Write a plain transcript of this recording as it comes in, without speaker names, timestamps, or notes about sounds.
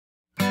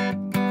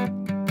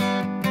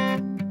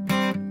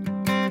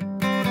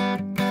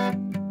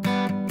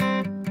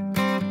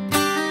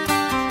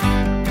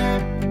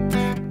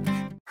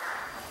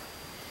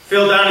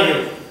Phil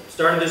Donahue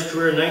started his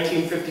career in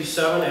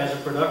 1957 as a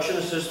production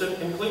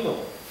assistant in Cleveland.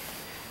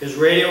 His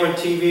radio and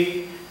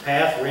TV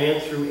path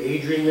ran through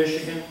Adrian,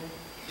 Michigan,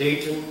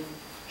 Dayton,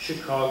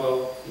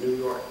 Chicago, New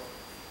York.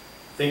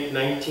 Think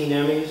 19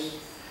 Emmys,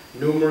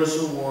 numerous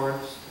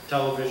awards,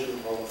 Television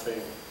Hall of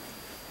Fame.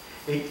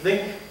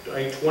 Think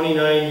a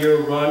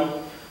 29-year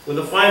run with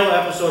a final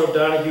episode of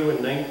Donahue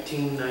in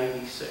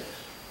 1996.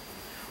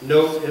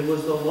 Note, it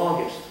was the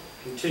longest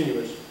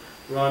continuous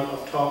run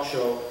of talk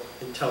show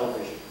in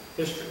television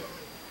history.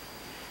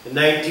 In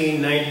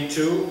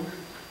 1992,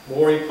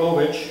 Maury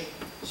Povich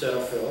said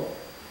of Phil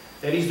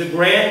that he's the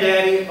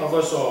granddaddy of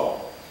us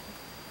all,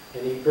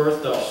 and he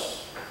birthed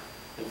us,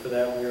 and for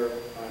that we are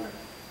honored.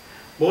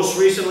 Most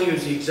recently, he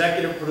was the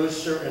executive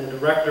producer and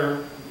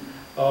director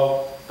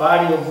of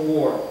Body of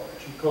War,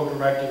 which he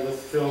co-directed with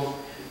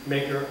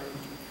filmmaker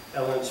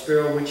Ellen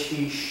Spiro, which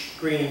he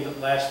screened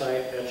last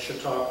night at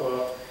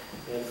Chautauqua.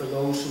 And for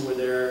those who were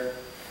there,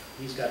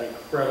 he's got an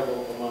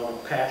incredible amount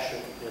of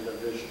passion and a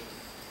vision.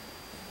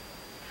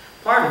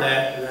 Part of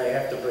that, and I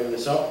have to bring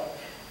this up,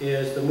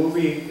 is the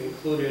movie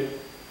included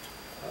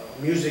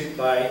music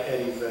by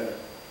Eddie Vedder.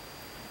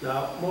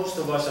 Now, most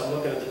of us, I'm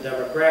looking at the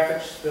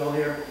demographics still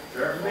here,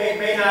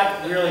 may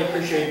not really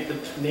appreciate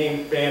the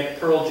name band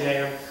Pearl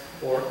Jam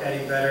or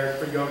Eddie Vedder.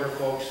 For younger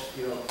folks,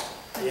 you know,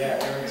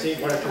 yeah, see,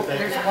 one or two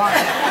things.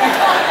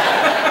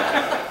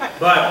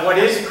 But what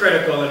is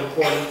critical and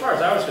important, as far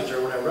as I was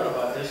concerned when I read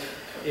about this,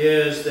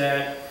 is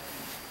that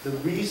the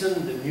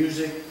reason the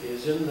music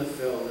is in the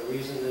film, the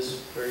reason this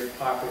very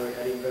popular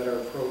Eddie Vedder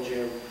and Pearl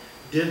Jam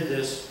did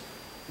this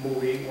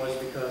movie was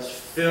because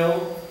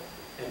Phil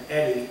and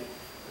Eddie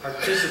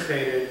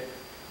participated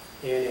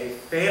in a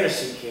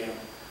fantasy camp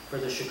for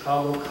the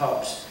Chicago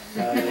Cubs.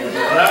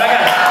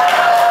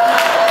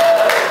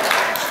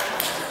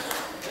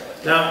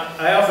 Now,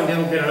 I often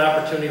don't get an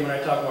opportunity when I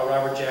talk about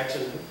Robert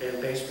Jackson and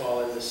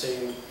baseball in the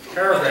same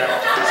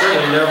paragraph,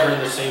 certainly never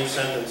in the same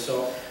sentence,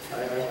 so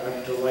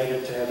I'm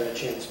delighted to have that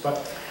chance. But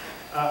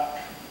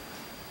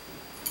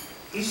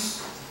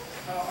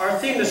our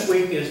theme this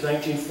week is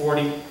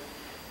 1940,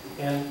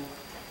 and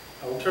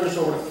I will turn this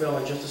over to Phil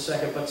in just a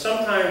second, but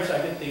sometimes I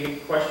get the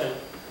question,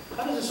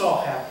 how does this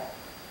all happen?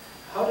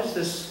 How does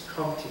this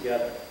come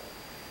together?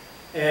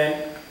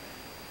 And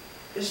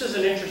this is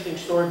an interesting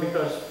story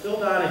because Phil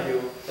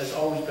Donahue has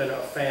always been a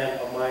fan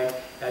of mine,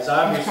 has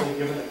obviously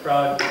given the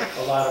crowd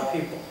a lot of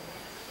people.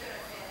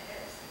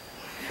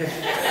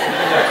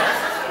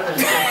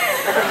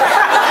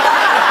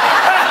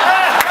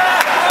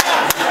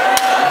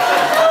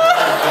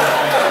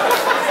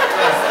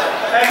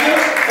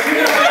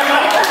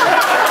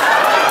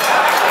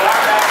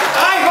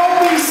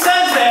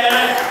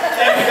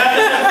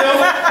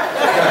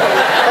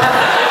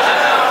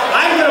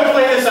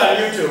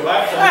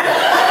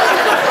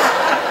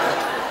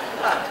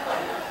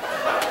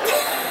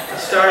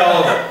 Start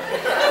all over.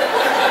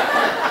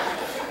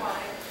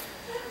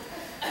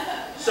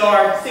 So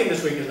our theme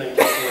this week is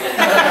 1940.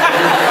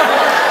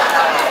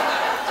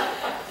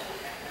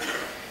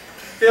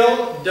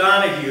 Phil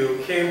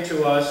Donahue came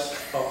to us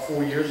about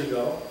 4 years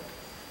ago,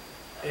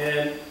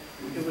 and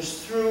it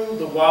was through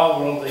the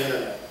wild world of the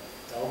internet.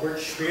 Albert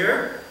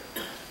Speer.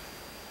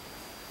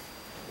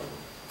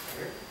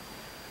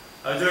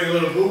 I was doing a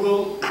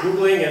little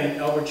Googling and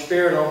Albert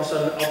Speer, and all of a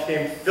sudden up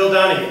came Phil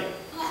Donahue.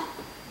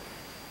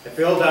 And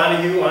Phil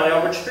Donahue on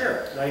Albert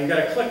Speer. Now you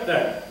got to click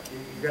then.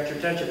 You got your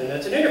attention, and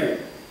it's an interview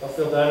of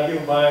Phil Donahue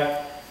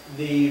by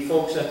the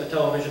folks at the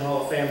Television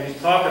Hall of Fame. And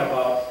he's talking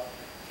about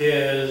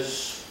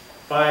his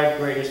 5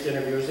 greatest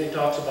interviews. And he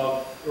talks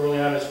about early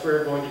on in his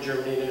career going to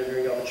Germany and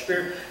interviewing Albert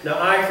Speer. Now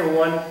I, for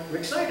one, am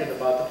excited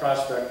about the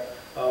prospect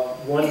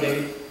of one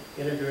day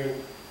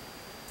interviewing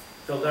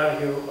Phil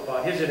Donahue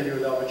about his interview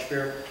with Albert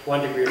Speer,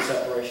 1 degree of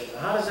separation. Now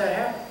how does that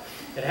happen?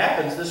 It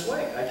happens this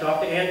way. I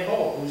talked to Ann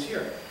Cole, who's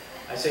here.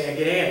 I say, I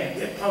get Ann,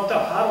 get pumped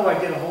up. How do I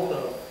get a hold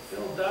of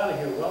Phil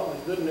Donahue? Well,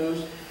 the good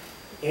news,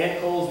 Ann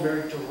Cole's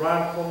married to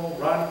Ron Cole.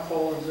 Ron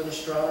Cole is an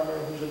astronomer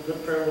who's a good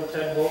friend with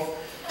Ted Wolf.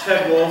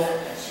 Ted Wolf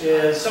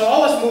is, so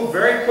all this moved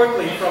very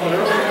quickly from an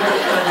early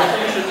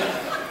conversation.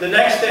 The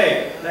next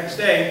day,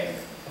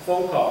 a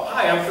phone call.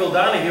 Hi, I'm Phil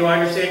Donahue. I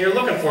understand you're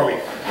looking for me.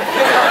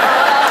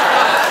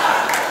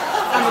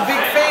 I'm a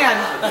big fan.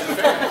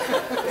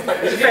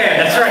 He's a fan,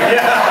 that's right,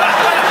 yeah.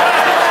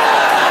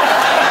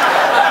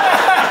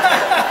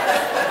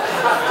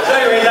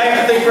 Anyways, I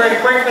have to think very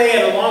quickly,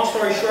 and a long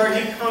story short,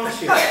 he comes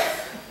here.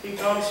 He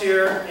comes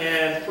here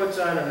and puts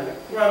on an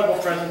incredible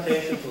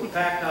presentation to a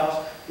packed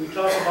house. We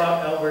talk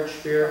about Albert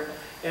Speer,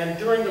 and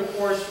during the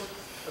course,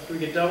 after we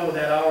get done with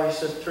that hour, he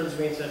turns to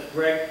me and says,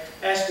 Greg,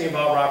 ask me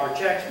about Robert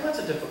Jackson. Well,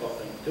 that's a difficult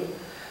thing to do.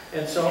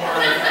 And so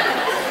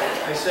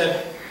I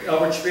said,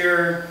 Albert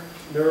Speer,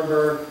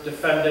 Nuremberg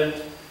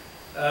defendant,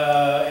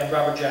 and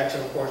Robert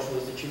Jackson, of course,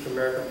 was the chief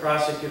American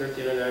prosecutor at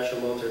the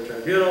International Military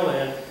Tribunal,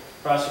 and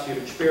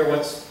prosecuted Speer.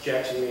 What's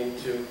Jackson mean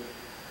to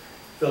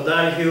Phil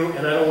Donahue?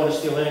 And I don't want to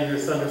steal any of your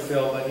thunder,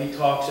 Phil, but he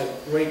talks at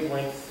great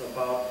length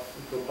about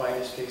the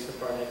Biden's case, the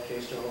Barnett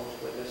case,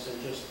 Jehovah's Witness,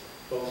 and just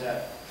goes at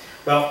it.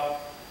 Well,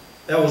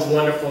 That was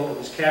wonderful. It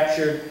was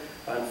captured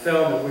on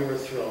film, and we were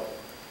thrilled.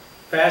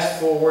 Fast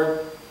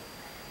forward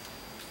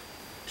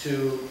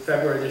to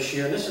February this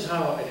year, and this is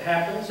how it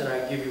happens, and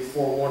I give you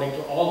forewarning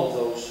to all of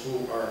those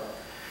who are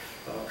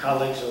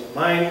colleagues of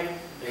mine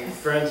and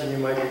friends, and you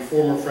might be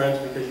former friends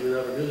because you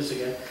never do this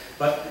again.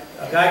 But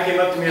a guy came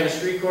up to me on the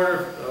street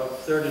corner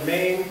of 3rd and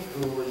Main,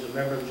 who was a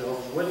member of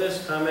Jehovah's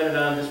Witness, commented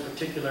on this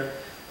particular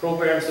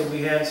programs that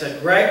we had, and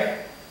said, "Greg,"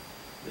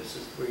 this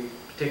is where you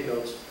take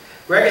notes,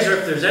 "Greg,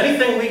 if there's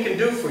anything we can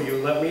do for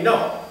you, let me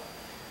know."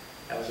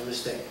 That was a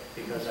mistake,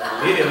 because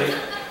I immediately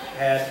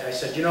I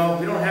said, you know,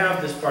 we don't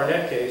have this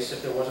Barnett case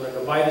if there wasn't a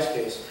Gobitis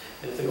case.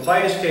 And if the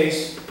Gobitis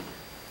case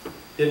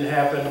didn't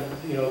happen,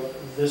 you know,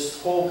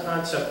 this whole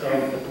concept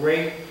of the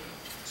great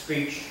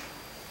speech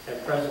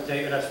and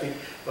presentation, not speech,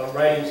 but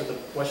writings of the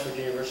West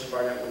Virginia versus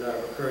Barnett would not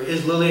have occurred.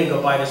 Is Lillian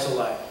Gobitis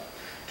alive?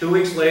 2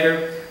 weeks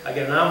later, I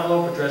get an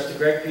envelope addressed to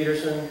Greg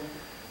Peterson,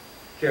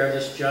 care of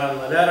this John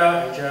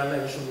Lanetta, and John,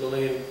 it was from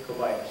Lillian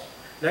Gobitis.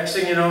 Next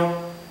thing you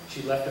know,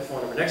 she left her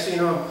phone number. Next thing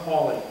you know, I'm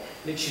calling.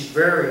 I think she's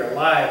very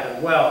alive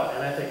and well,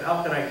 and I think,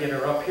 how can I get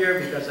her up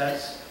here, because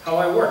that's how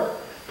I work.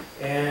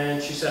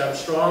 And she said, I'm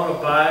strong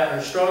of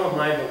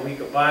mind but weak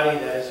of body.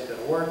 That isn't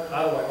going to work.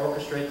 How do I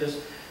orchestrate this?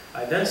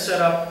 I then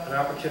set up an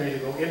opportunity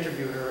to go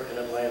interview her in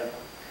Atlanta.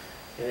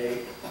 In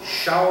a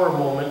shower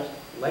moment,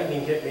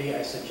 lightning hit me.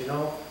 I said, you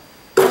know,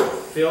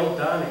 Phil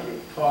Donahue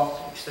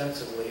talked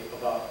extensively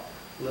about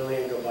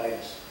Lillian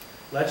Gobitis.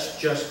 Let's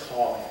just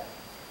call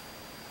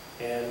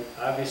him. And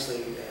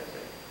obviously,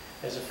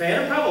 as a fan,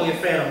 and probably a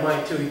fan of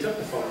mine too, he took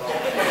the phone call.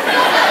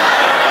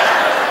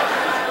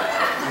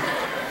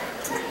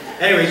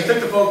 Anyways, he took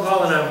the phone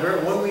call, and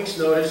on 1 week's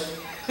notice,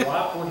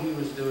 dropped what he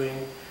was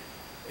doing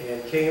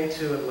and came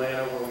to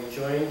Atlanta, where we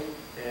joined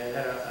and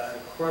had an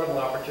incredible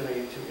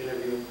opportunity to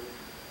interview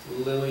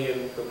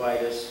Lillian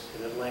Gobitis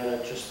in Atlanta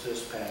just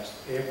this past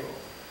April.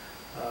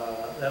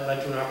 That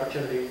led to an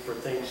opportunity for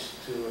things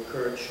to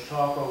occur at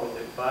Chautauqua with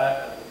the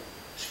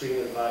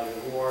screening of the Body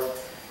of War,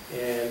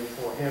 and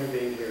for him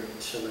being here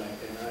tonight.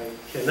 And I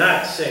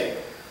cannot say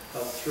how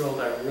thrilled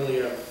I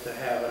really am to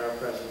have in our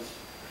presence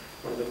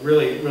one of the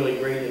really, really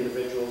great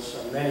individuals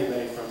on many,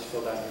 many fronts,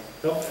 Phil Donahue.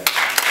 Phil?